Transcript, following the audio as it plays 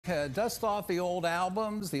Dust off the old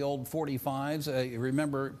albums, the old 45s.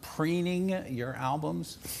 Remember preening your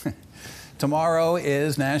albums? Tomorrow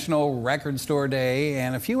is National Record Store Day,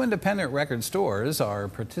 and a few independent record stores are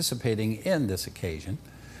participating in this occasion.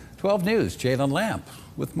 12 News, Jalen Lamp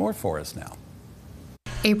with more for us now.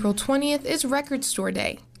 April 20th is Record Store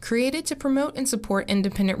Day, created to promote and support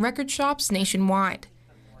independent record shops nationwide.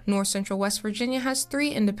 North Central West Virginia has 3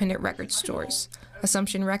 independent record stores: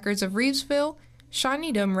 Assumption Records of Reevesville,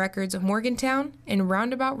 Shiny Dome Records of Morgantown, and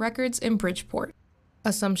Roundabout Records in Bridgeport.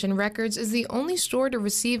 Assumption Records is the only store to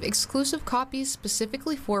receive exclusive copies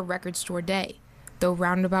specifically for Record Store Day, though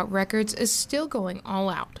Roundabout Records is still going all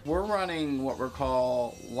out. We're running what we're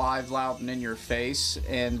call Live, Loud, and In Your Face,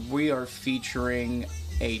 and we are featuring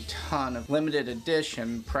a ton of limited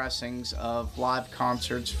edition pressings of live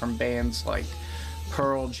concerts from bands like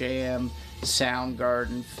Pearl Jam,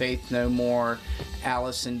 Soundgarden, Faith No More,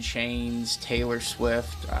 Alice in Chains, Taylor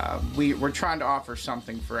Swift. We're trying to offer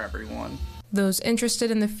something for everyone. Those interested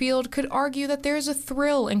in the field could argue that there is a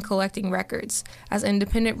thrill in collecting records, as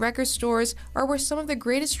independent record stores are where some of the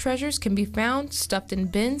greatest treasures can be found, stuffed in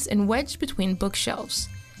bins and wedged between bookshelves.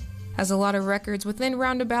 As a lot of records within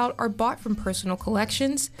Roundabout are bought from personal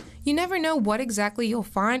collections, you never know what exactly you'll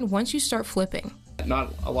find once you start flipping.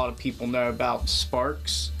 Not a lot of people know about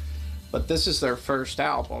Sparks, but this is their first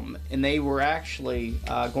album, and they were actually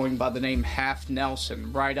going by the name Half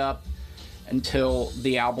Nelson right up until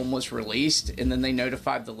the album was released, and then they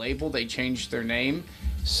notified the label, they changed their name.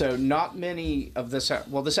 So not many of this,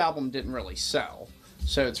 well, this album didn't really sell,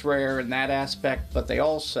 so it's rare in that aspect, but they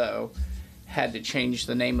also had to change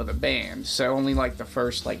the name of the band, so only like the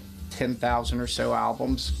first 10,000 or so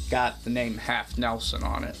albums got the name Half Nelson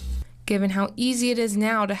on it. Given how easy it is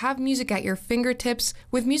now to have music at your fingertips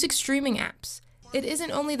with music streaming apps, it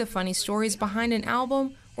isn't only the funny stories behind an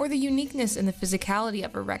album or the uniqueness and the physicality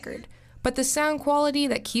of a record, but the sound quality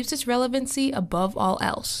that keeps its relevancy above all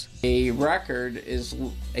else. A record is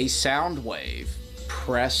a sound wave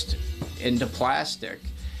pressed into plastic,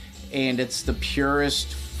 and it's the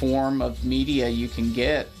purest form of media you can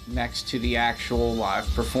get next to the actual live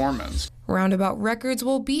performance. Roundabout Records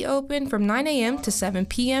will be open from 9 a.m. to 7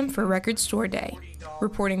 p.m. for Record Store Day.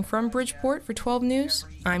 Reporting from Bridgeport for 12 News,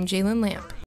 I'm Jalen Lamp.